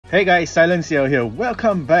Hey guys, SilentCiel here.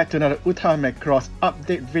 Welcome back to another UtaMacross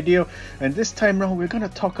update video, and this time around we're going to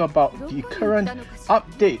talk about the current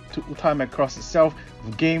update to UtaMacross itself,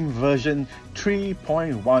 game version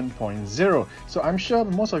 3.1.0. So I'm sure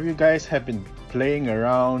most of you guys have been playing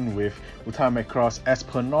around with UtaMacross as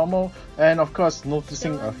per normal, and of course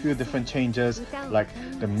noticing a few different changes, like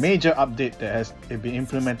the major update that has been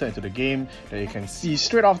implemented into the game that you can see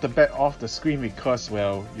straight off the bat off the screen, because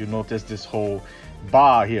well, you notice this whole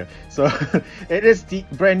bar here. So it is the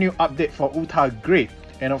brand new update for UtaGrade.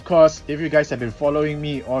 And of course, if you guys have been following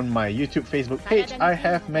me on my YouTube Facebook page, I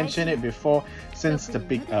have mentioned it before since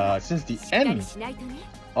the end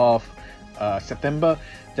of September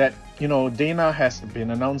that Dana has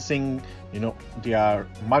been announcing their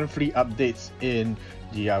monthly updates in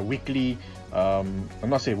their weekly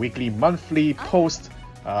monthly post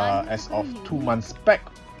as of 2 months back.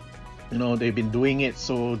 They've been doing it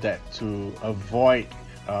so that to avoid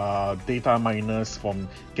data miners from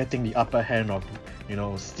getting the upper hand of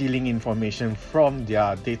stealing information from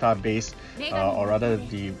their database, or rather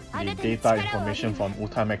the data information from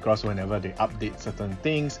UtaMacross whenever they update certain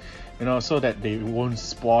things, so that they won't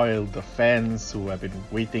spoil the fans who have been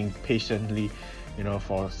waiting patiently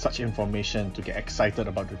for such information to get excited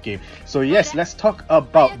about the game. So yes, let's talk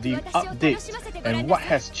about the updates and what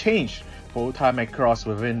has changed for UtaMacross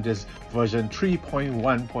within this version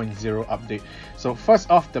 3.1.0 update. So first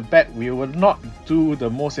off the bat, we will not do the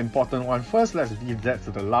most important one first. Let's leave that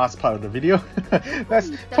to the last part of the video.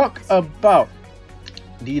 Let's talk about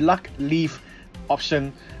the luck leaf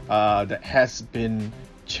option that has been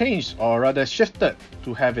changed, or rather shifted,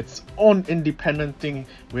 to have its own independent thing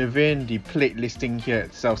within the plate listing here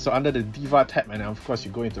itself. So under the Diva tab, and of course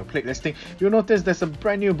you go into a plate listing, you'll notice there's a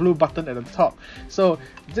brand new blue button at the top. So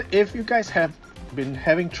if you guys have been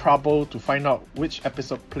having trouble to find out which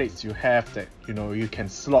episode plates you have that you can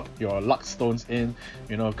slot your luck stones in,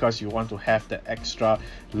 because you want to have the extra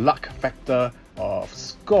luck factor of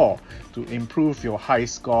score to improve your high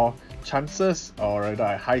score chances, or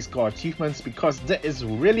rather high score achievements, because that is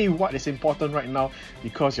really what is important right now,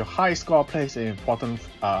 because your high score plays an important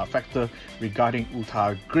factor regarding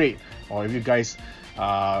UtaGrade, or if you guys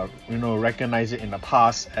recognize it in the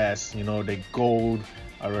past as the gold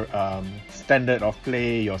standard of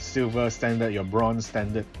play, your silver standard, your bronze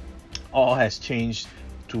standard, all has changed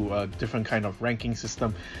to a different kind of ranking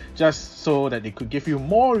system, just so that they could give you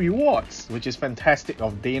more rewards, which is fantastic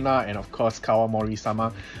of Dana and of course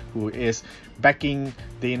Kawamori-sama, who is backing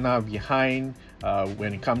Dana behind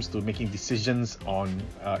when it comes to making decisions on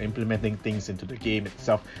implementing things into the game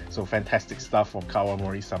itself. So fantastic stuff for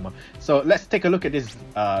Kawamori-sama. So let's take a look at this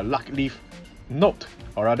luck leaf note,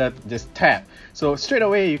 or rather this tab. So straight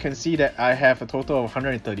away you can see that I have a total of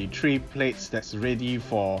 133 plates that's ready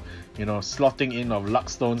for slotting in of luck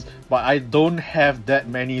stones, but I don't have that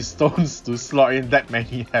many stones to slot in that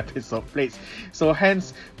many episode plates. So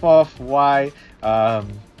henceforth why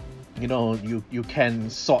you can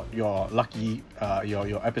sort your lucky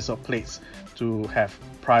your episode plates to have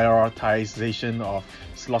prioritization of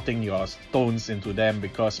slotting your stones into them,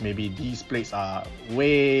 because maybe these plates are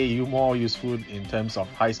way more useful in terms of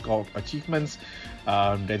high score achievements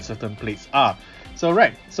than certain plates are.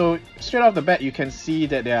 So straight off the bat you can see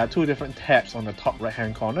that there are two different tabs on the top right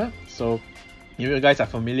hand corner. So if you guys are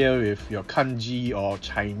familiar with your kanji or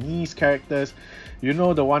Chinese characters,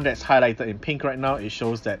 the one that's highlighted in pink right now, it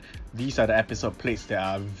shows that these are the episode plates that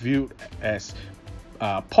are viewed as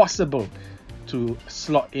possible to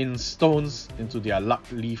slot in stones into their luck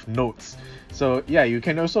leaf notes. So yeah, you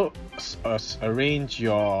can also arrange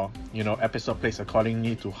your episode plates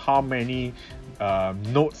accordingly to how many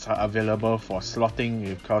notes are available for slotting,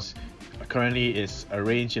 because currently it's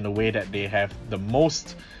arranged in a way that they have the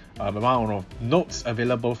most amount of notes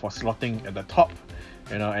available for slotting at the top,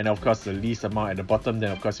 and of course the least amount at the bottom.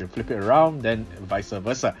 Then of course you flip it around, then vice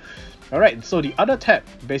versa. Alright, so the other tab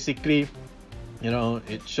basically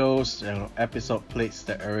it shows episode plates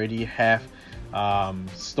that already have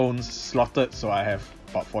stones slotted. So I have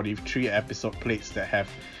about 43 episode plates that have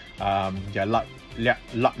their luck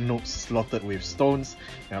notes slotted with stones,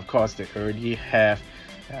 and of course they already have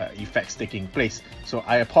effects taking place. So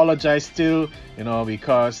I apologize still,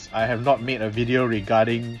 because I have not made a video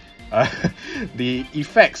regarding the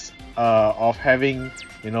effects of having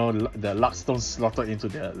the luck stones slotted into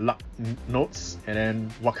the luck notes, and then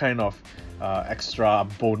what kind of extra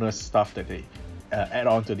bonus stuff that they add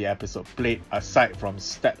on to the episode plate, aside from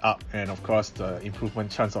stat up and of course the improvement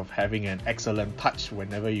chance of having an excellent touch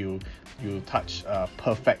whenever you touch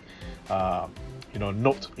perfect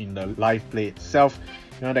note in the live play itself.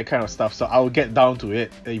 you know, that kind of stuff. So I'll get down to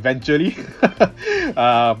it eventually,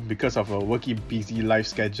 because of a working busy life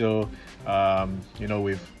schedule, you know,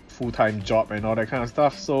 with full-time job and all that kind of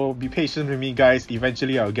stuff. So be patient with me, guys.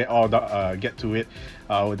 Eventually I'll get to it.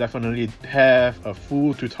 I will definitely have a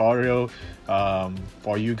full tutorial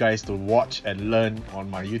for you guys to watch and learn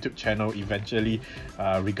on my YouTube channel eventually,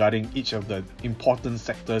 regarding each of the important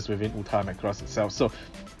sectors within UtaMacross itself. So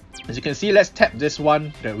as you can see, let's tap this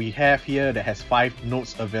one that we have here that has 5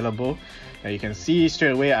 nodes available. And you can see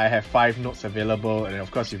straight away I have 5 nodes available, and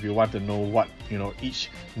of course if you want to know what, you know,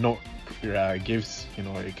 each node gives, you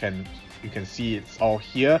know, you can see it's all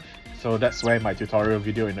here. So that's where my tutorial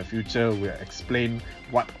video in the future will explain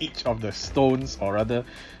what each of the stones, or rather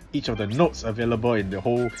each of the nodes available in the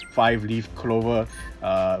whole 5-leaf clover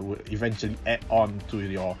will eventually add on to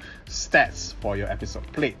your stats for your episode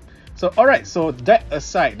plate. So alright, so that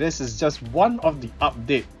aside, this is just one of the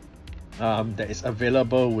update that is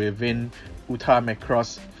available within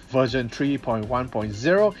UtaMacross version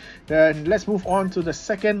 3.1.0. Then let's move on to the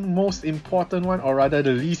second most important one, or rather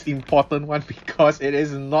the least important one, because it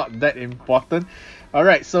is not that important.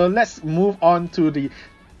 Alright, so let's move on to the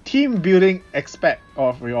team building aspect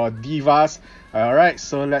of your divas. Alright,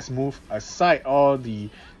 so let's move aside all the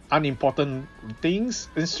unimportant things,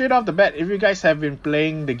 and straight off the bat, if you guys have been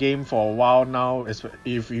playing the game for a while now,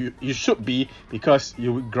 if you should be, because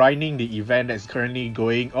you're grinding the event that's currently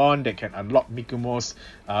going on that can unlock Mikumo's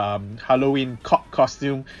Halloween cop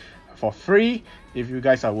costume for free. If you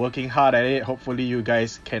guys are working hard at it, hopefully you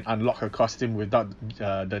guys can unlock her costume without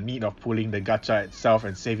the need of pulling the gacha itself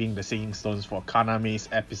and saving the singing stones for Kaname's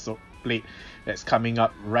episode plate that's coming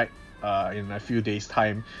up right in a few days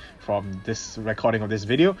time from this recording of this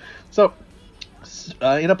video. So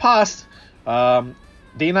in the past,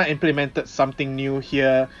 Dana implemented something new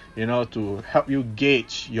here, you know, to help you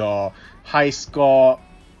gauge your high score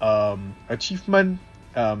achievement.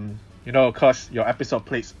 You know, because your episode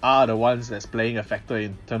plates are the ones that's playing a factor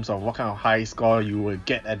in terms of what kind of high score you will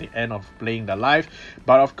get at the end of playing the live.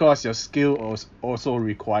 But of course, your skill is also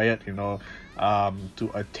required, you know,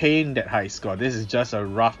 to attain that high score. This is just a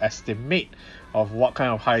rough estimate of what kind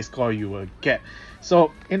of high score you will get.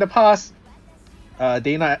 So in the past,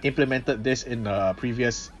 Dana implemented this in the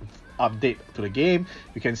previous update to the game.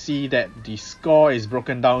 You can see that the score is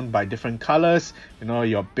broken down by different colors. You know,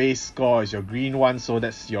 your base score is your green one, so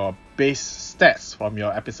that's your base stats from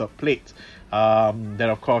your episode plate. Then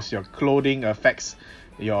of course your clothing affects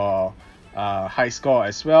your high score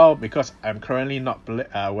as well, because I'm currently not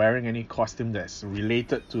wearing any costume that's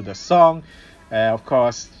related to the song. Of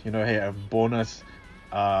course, you know, here have bonus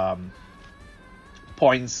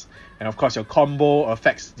points, and of course your combo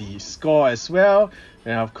affects the score as well.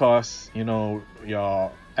 And of course, you know,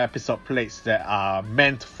 your episode plates that are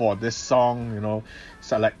meant for this song, you know,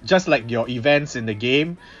 so like just like your events in the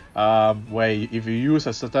game, where if you use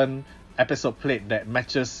a certain episode plate that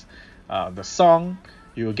matches the song,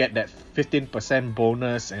 you will get that 15%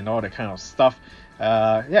 bonus and all that kind of stuff.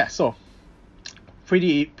 Yeah, so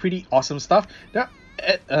pretty awesome stuff. Now,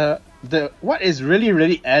 what is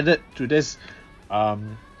really added to this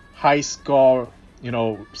high score, you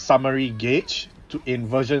know, summary gauge in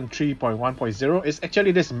version 3.1.0 is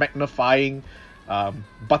actually this magnifying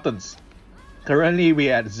buttons. Currently we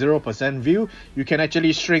at 0% view. You can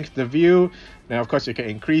actually shrink the view. Now of course you can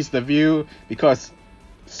increase the view, because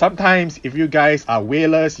sometimes if you guys are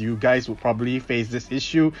whalers, you guys will probably face this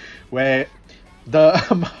issue where the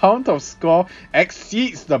amount of score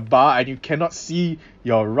exceeds the bar and you cannot see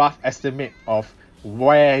your rough estimate of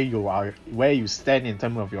where you stand in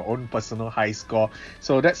terms of your own personal high score.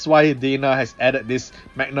 So that's why Dana has added this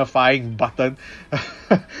magnifying button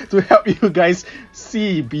to help you guys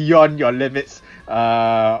see beyond your limits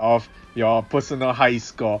of your personal high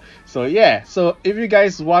score. So yeah, so if you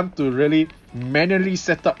guys want to really manually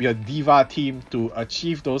set up your diva team to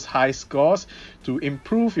achieve those high scores, to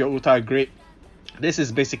improve your UtaGrade, this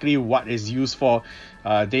is basically what is used for.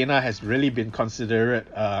 Dana has really been considerate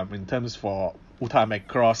in terms for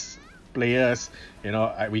UtaMacross players. You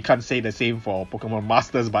know, we can't say the same for Pokemon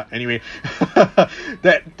Masters, but anyway,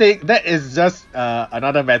 that is just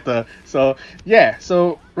another matter. So yeah,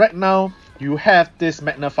 so right now you have this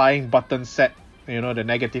magnifying button set, you know, the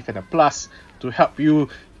negative and the plus, to help you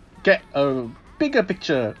get a bigger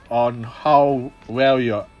picture on how well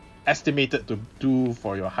you're estimated to do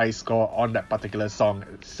for your high score on that particular song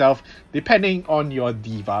itself, depending on your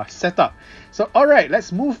diva setup. So alright,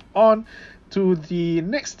 let's move on to the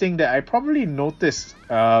next thing that I probably noticed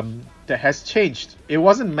that has changed. It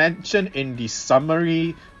wasn't mentioned in the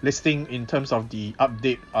summary listing in terms of the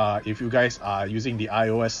update. If you guys are using the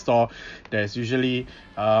iOS store, there's usually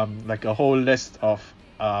like a whole list of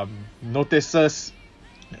notices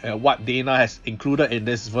what Dana has included in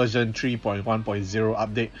this version 3.1.0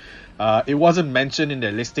 update. It wasn't mentioned in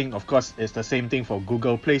the listing. Of course, it's the same thing for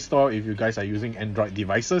Google Play Store if you guys are using Android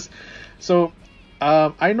devices. So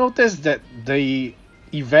I noticed that the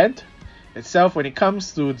event itself, when it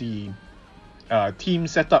comes to the team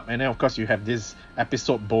setup, and then of course you have this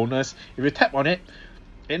episode bonus, if you tap on it,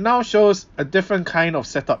 it now shows a different kind of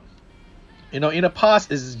setup. In the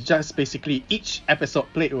past, it's just basically each episode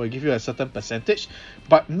played will give you a certain percentage,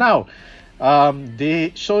 but now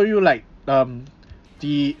they show you like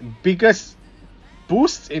the biggest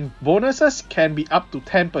boosts in bonuses can be up to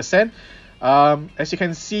 10%. As you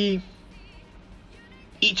can see,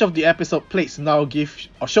 each of the episode plates now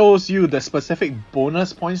shows you the specific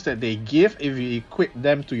bonus points that they give if you equip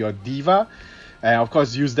them to your diva, and of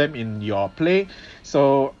course use them in your play.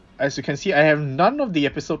 So as you can see, I have none of the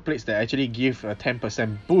episode plates that actually give a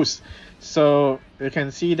 10% boost. So you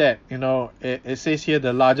can see that it says here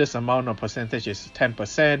the largest amount of percentage is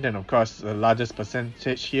 10%, and of course the largest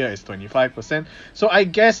percentage here is 25%. So I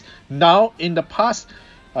guess now in the past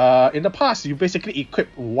you basically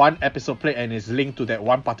equip one episode plate and it's linked to that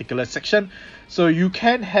one particular section. So you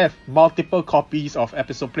can have multiple copies of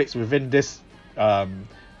episode plates within this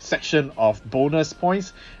section of bonus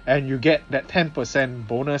points, and you get that 10%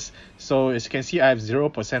 bonus. So as you can see, I have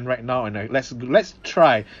 0% right now, and let's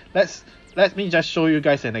try. Let me just show you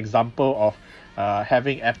guys an example of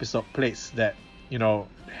having episode plates that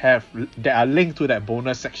that are linked to that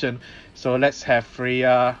bonus section. So let's have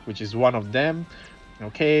Freya, which is one of them.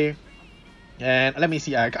 Okay, and let me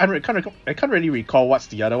see. I can't really recall what's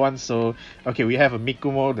the other one. So okay, we have a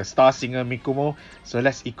Mikumo, the Star Singer Mikumo. So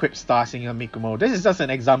let's equip Star Singer Mikumo. This is just an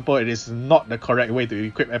example. It is not the correct way to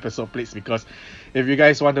equip episode plates, because if you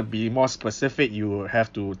guys want to be more specific, you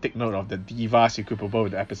have to take note of the divas equipable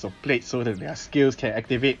with the episode plate so that their skills can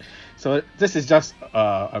activate. So this is just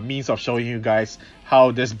a means of showing you guys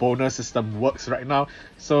how this bonus system works right now.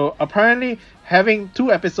 So apparently having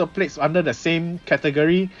two episode plates under the same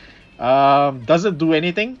category doesn't do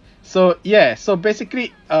anything. So yeah, so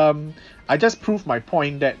basically I just proved my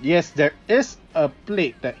point that yes, there is a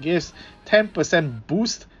plate that gives 10%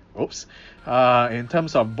 boost in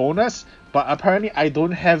terms of bonus, but apparently I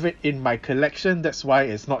don't have it in my collection. That's why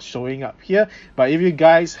it's not showing up here. But if you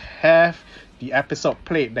guys have the episode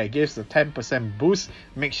plate that gives a 10% boost,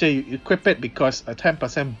 make sure you equip it, because a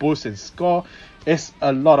 10% boost in score is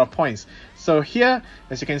a lot of points. So here,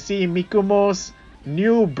 as you can see, Mikumo's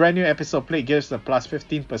brand new episode plate gives a plus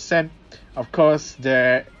 15%. Of course,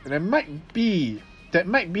 there might be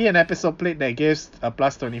an episode plate that gives a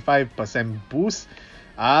plus 25% boost.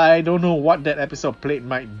 I don't know what that episode plate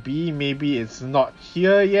might be. Maybe it's not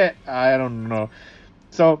here yet. I don't know.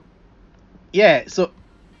 So yeah, so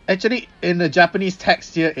actually in the Japanese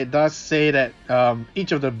text here, it does say that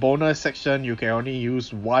each of the bonus section you can only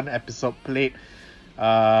use one episode plate.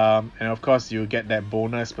 And of course you get that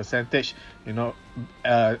bonus percentage.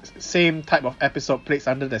 Same type of episode plates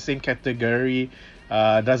under the same category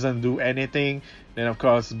doesn't do anything. Then of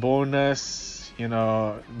course bonus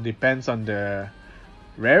depends on the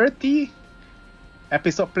rarity,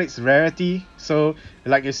 episode plates rarity. So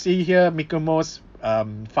like you see here, Mikumo's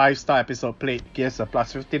 5-star episode plate gives a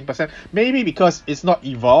plus 15%. Maybe because it's not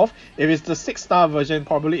evolved. If it's the 6-star version,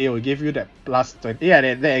 probably it will give you that plus 20. Yeah,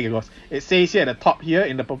 there it goes. It says here at the top here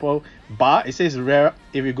in the purple bar, it says rare.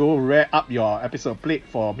 If you go rare up your episode plate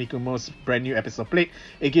for Mikumo's brand new episode plate,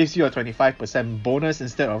 it gives you a 25% bonus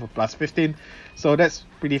instead of a plus 15. So that's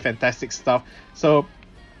pretty fantastic stuff. So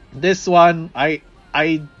this one, I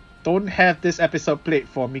don't have this episode plate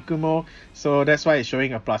for Mikumo, so that's why it's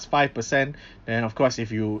showing a plus 5%. And of course,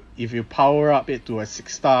 if you power up it to a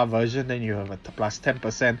 6-star version, then you have a plus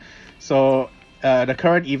 10%. So the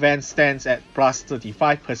current event stands at plus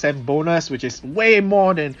 35% bonus, which is way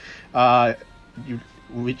more than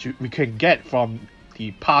we can get from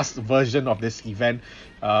the past version of this event.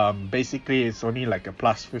 Basically it's only like a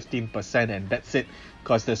plus 15%, and that's it,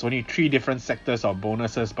 because there's only 3 different sectors of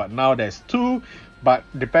bonuses, but now there's 2. But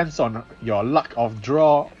depends on your luck of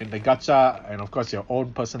draw in the gacha, and of course your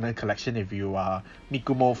own personal collection. If you are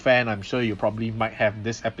Mikumo fan, I'm sure you probably might have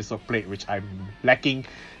this episode plate, which I'm lacking,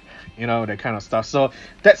 that kind of stuff. So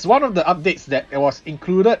that's one of the updates that it was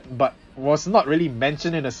included but was not really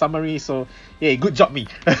mentioned in the summary. So yeah, good job me.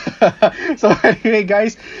 So anyway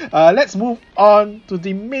guys, let's move on to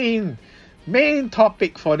the main main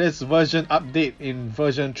topic for this version update in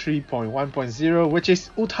version 3.1.0, which is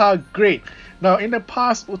UtaGrade. Now, in the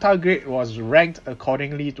past, UtaGrade was ranked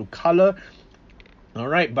accordingly to color.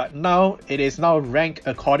 Alright, but now it is now ranked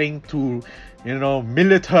according to,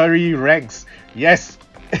 military ranks. Yes,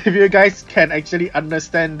 if you guys can actually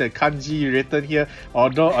understand the kanji written here,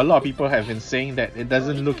 although a lot of people have been saying that it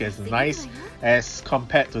doesn't look as nice as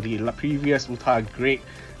compared to the previous UtaGrade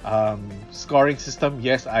scoring system.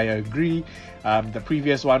 Yes, I agree. The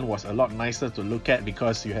previous one was a lot nicer to look at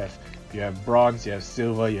because you have bronze, you have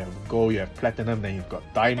silver, you have gold, you have platinum, then you've got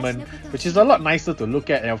diamond, which is a lot nicer to look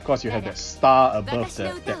at, and of course you have that star above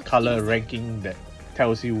that color ranking that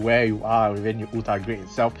tells you where you are within your UtaGrade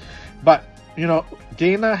itself. But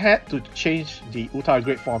Dana had to change the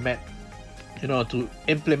UtaGrade format, to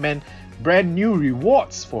implement brand new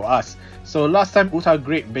rewards for us. So last time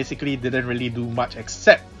UtaGrade basically didn't really do much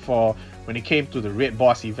except for when it came to the raid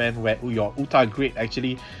boss event, where your UtaGrade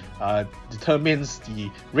actually determines the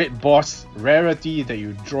raid boss rarity that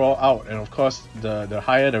you draw out, and of course the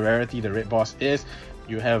higher the rarity the raid boss is,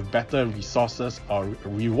 you have better resources or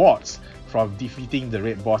rewards from defeating the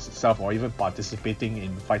raid boss itself, or even participating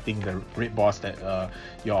in fighting the raid boss that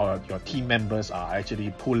your team members are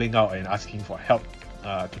actually pulling out and asking for help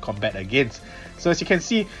to combat against. So as you can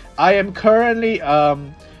see, I am currently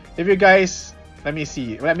if you guys, let me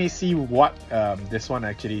see what this one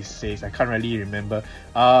actually says. I can't really remember.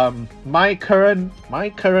 My current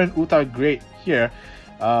UtaGrade here,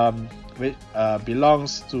 which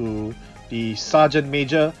belongs to the Sergeant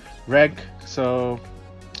Major rank. So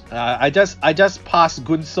I just passed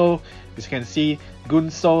Gunso. As you can see,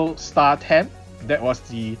 Gunso star 10. That was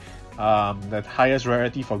the highest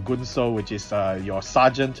rarity for Gunso, which is your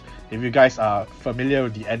sergeant. If you guys are familiar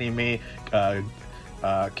with the anime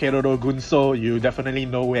Keroro Gunso, you definitely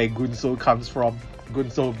know where Gunso comes from.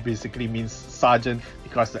 Gunso basically means sergeant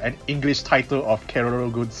because the English title of Keroro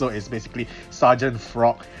Gunso is basically Sergeant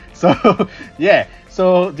Frog. So yeah,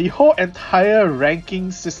 so the whole entire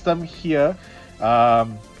ranking system here, for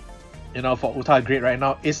UtaGrade right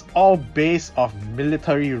now is all based off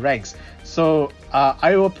military ranks. So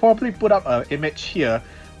I will probably put up an image here.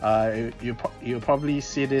 You'll probably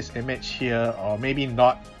see this image here, or maybe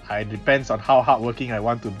not. It depends on how hardworking I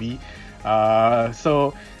want to be.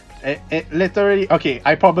 So it literally, okay,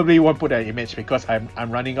 I probably won't put an image because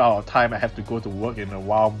I'm running out of time. I have to go to work in a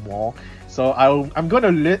while more. So I'm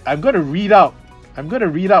gonna read out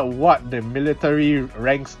what the military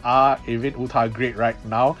ranks are within UtaGrade right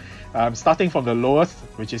now. Starting from the lowest,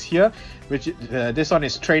 which is here, which this one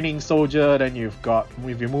is training soldier. Then you've got,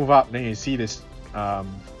 if you move up, then you see this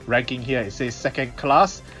ranking here. It says second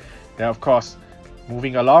class. Then of course,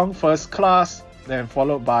 moving along, first class, then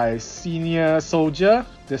followed by senior soldier,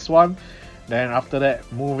 this one. Then after that,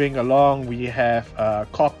 moving along, we have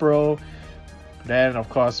corporal. Then of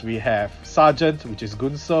course we have sergeant, which is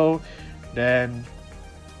Gunso. Then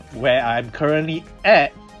where I'm currently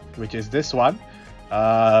at, which is this one,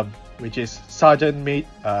 which is sergeant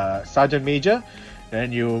major.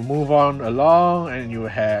 Then you move on along and you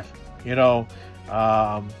have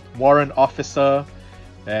warrant officer.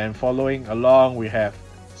 Then following along we have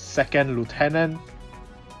second lieutenant.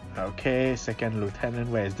 Okay, second lieutenant,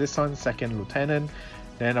 where is this one? Second lieutenant.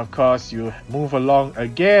 Then of course you move along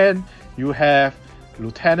again, you have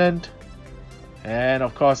lieutenant. And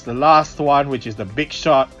of course the last one, which is the big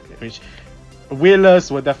shot, which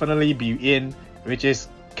wheelers will definitely be in, which is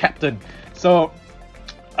captain. So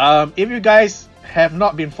if you guys have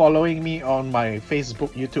not been following me on my Facebook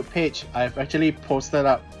YouTube page, I've actually posted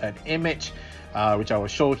up an image which I will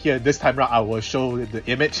show here. This time around I will show the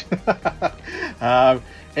image.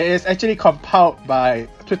 It is actually compiled by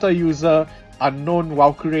Twitter user Unknown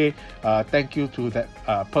Valkyrie. Thank you to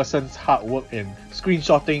that person's hard work in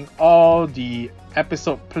screenshotting all the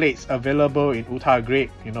episode plates available in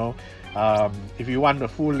UtaGrade. If you want the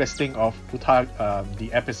full listing of the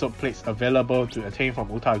episode plates available to attain from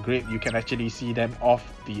UtaGrade, you can actually see them off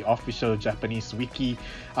the official Japanese wiki.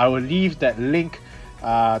 I will leave that link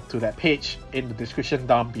to that page in the description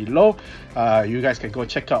down below. You guys can go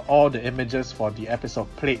check out all the images for the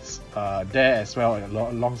episode plates there as well,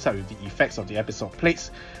 alongside with the effects of the episode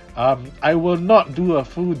plates. I will not do a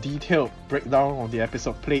full detailed breakdown of the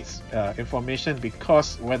episode plates information,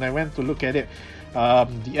 because when I went to look at it,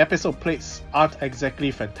 the episode plates aren't exactly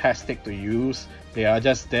fantastic to use. They are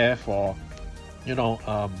just there for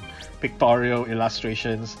pictorial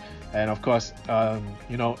illustrations. And of course,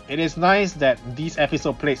 it is nice that these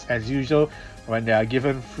episode plates, as usual, when they are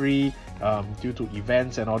given free due to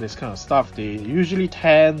events and all this kind of stuff, they usually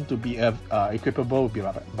tend to be equipable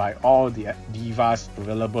by all the divas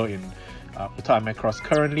available in UtaMacross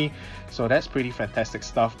currently. So that's pretty fantastic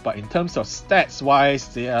stuff. But in terms of stats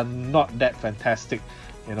wise, they are not that fantastic,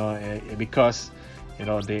 you know, because you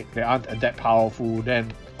know they aren't that powerful.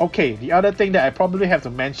 Then okay, the other thing that I probably have to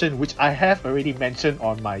mention, which I have already mentioned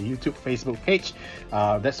on my YouTube Facebook page,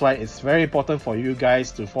 that's why it's very important for you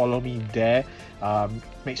guys to follow me there.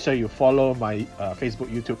 Make sure you follow my Facebook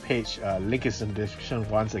YouTube page. Link is in the description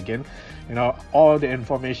once again. You know, all the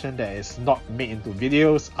information that is not made into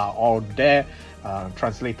videos are all there,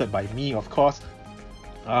 translated by me, of course.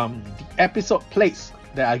 The episode plates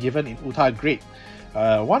that are given in UtaGrade,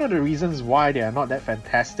 one of the reasons why they are not that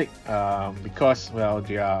fantastic, because, well,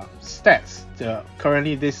 their stats,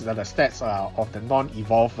 currently these are the stats of the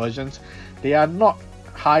non-evolved versions, they are not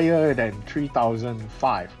higher than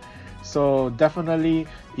 3005. So definitely,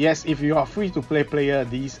 yes, if you are free to play player,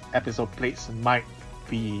 these episode plates might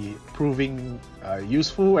be proving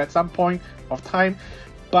useful at some point of time,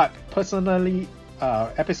 but personally,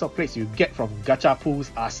 episode plates you get from gacha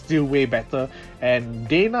pools are still way better, and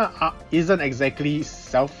Dana isn't exactly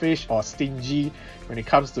selfish or stingy when it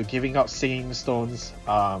comes to giving out singing stones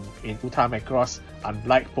in UtaMacross,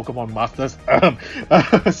 unlike Pokemon Masters.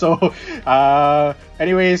 So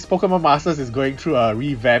anyways, Pokemon Masters is going through a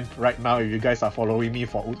revamp right now, if you guys are following me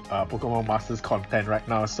for Pokemon Masters content right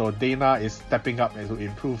now. So Dana is stepping up to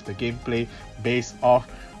improve the gameplay based off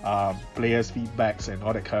players' feedbacks and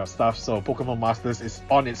all that kind of stuff. So Pokemon Masters is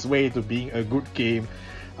on its way to being a good game,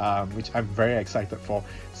 which I'm very excited for.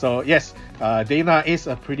 So yes, Dana is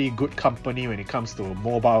a pretty good company when it comes to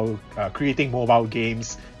mobile, creating mobile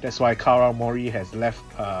games. That's why Karamori has left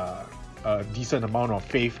a decent amount of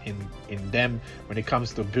faith in them when it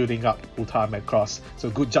comes to building up UtaMacross. So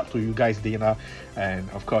good job to you guys, Dana, and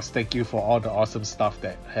of course thank you for all the awesome stuff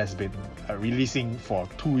that has been releasing for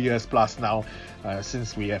 2 years plus now,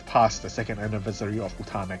 since we have passed the 2nd anniversary of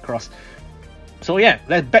UtaMacross. So yeah,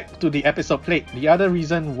 let's back to the episode plate. The other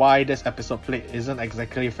reason why this episode plate isn't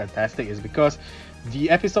exactly fantastic is because the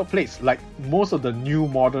episode plates, like most of the new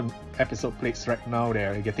modern episode plates right now, they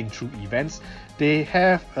are getting through events. They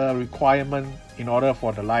have a requirement in order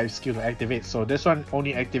for the live skill to activate. So this one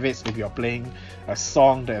only activates if you're playing a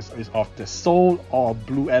song that is of the soul or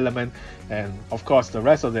blue element, and of course the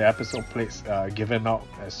rest of the episode plates given out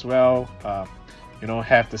as well, you know,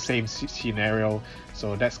 have the same scenario.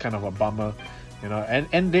 So that's kind of a bummer, you know,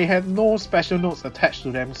 and they have no special notes attached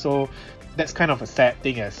to them, so that's kind of a sad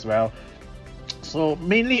thing as well. So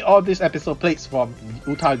mainly all these episode plates from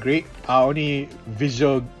UtaGrade are only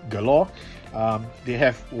visual galore. They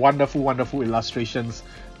have wonderful illustrations,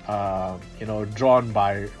 you know, drawn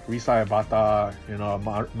by Risa Ibata, you know,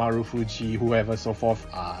 Marufuji, whoever, so forth,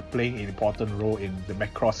 are playing an important role in the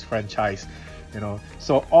Macross franchise, you know.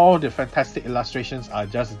 So all the fantastic illustrations are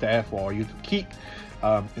just there for you to keep.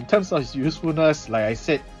 In terms of usefulness, like I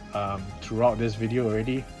said throughout this video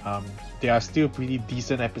already, they are still pretty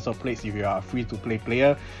decent episode plates if you are a free to play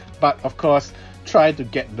player. But of course, try to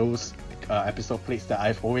get those episode plates that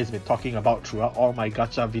I've always been talking about throughout all my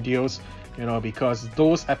gacha videos, you know, because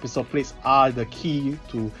those episode plates are the key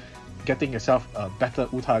to getting yourself a better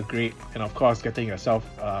UtaGrade, and of course getting yourself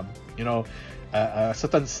you know, a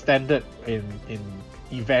certain standard in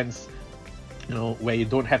events, you know, where you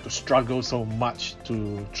don't have to struggle so much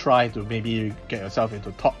to try to maybe get yourself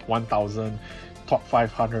into top 1000, top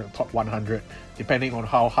 500, top 100, depending on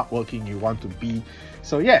how hardworking you want to be.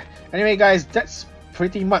 So yeah, anyway guys, that's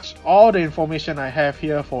pretty much all the information I have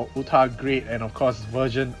here for UtaGrade and of course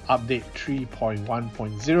version update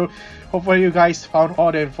 3.1.0. Hopefully you guys found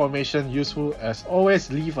all the information useful. As always,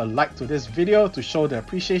 leave a like to this video to show the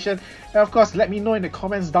appreciation, and of course let me know in the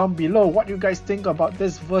comments down below what you guys think about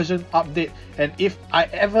this version update, and if I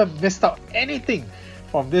ever missed out anything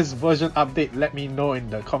from this version update, let me know in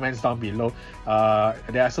the comments down below.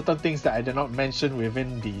 There are certain things that I did not mention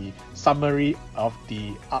within the summary of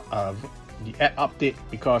the ad update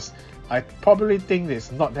because I probably think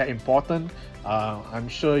it's not that important. I'm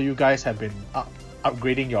sure you guys have been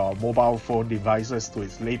upgrading your mobile phone devices to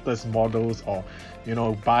its latest models, or you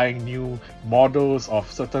know, buying new models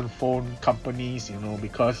of certain phone companies, you know,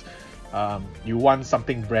 because you want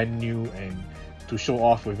something brand new and to show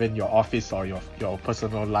off within your office or your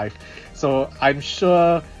personal life. So I'm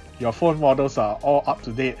sure your phone models are all up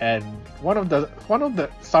to date, and one of the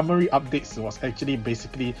summary updates was actually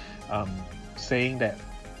basically saying that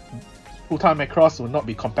UtaMacross will not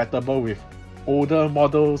be compatible with older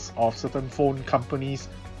models of certain phone companies,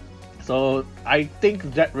 So I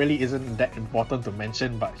think that really isn't that important to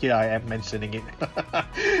mention, but here I am mentioning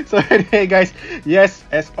it. So anyway guys, yes,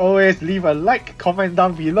 as always, leave a like, comment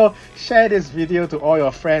down below, share this video to all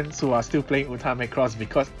your friends who are still playing UtaMacross,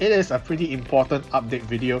 because it is a pretty important update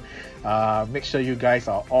video. Make sure you guys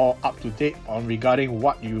are all up to date on regarding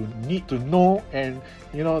what you need to know, and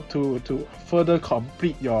you know, to further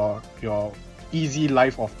complete your easy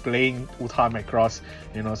life of playing UtaMacross,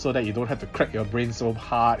 you know, so that you don't have to crack your brain so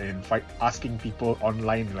hard and fight asking people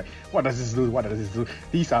online like, what does this do, what does this do.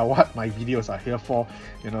 These are what my videos are here for,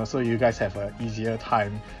 you know, so you guys have an easier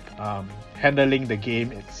time handling the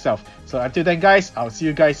game itself. So until then guys, I'll see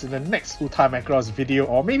you guys in the next UtaMacross video,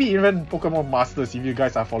 or maybe even Pokemon Masters if you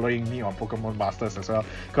guys are following me on Pokemon Masters as well,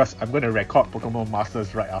 because I'm going to record Pokemon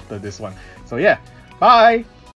Masters right after this one. So yeah, bye!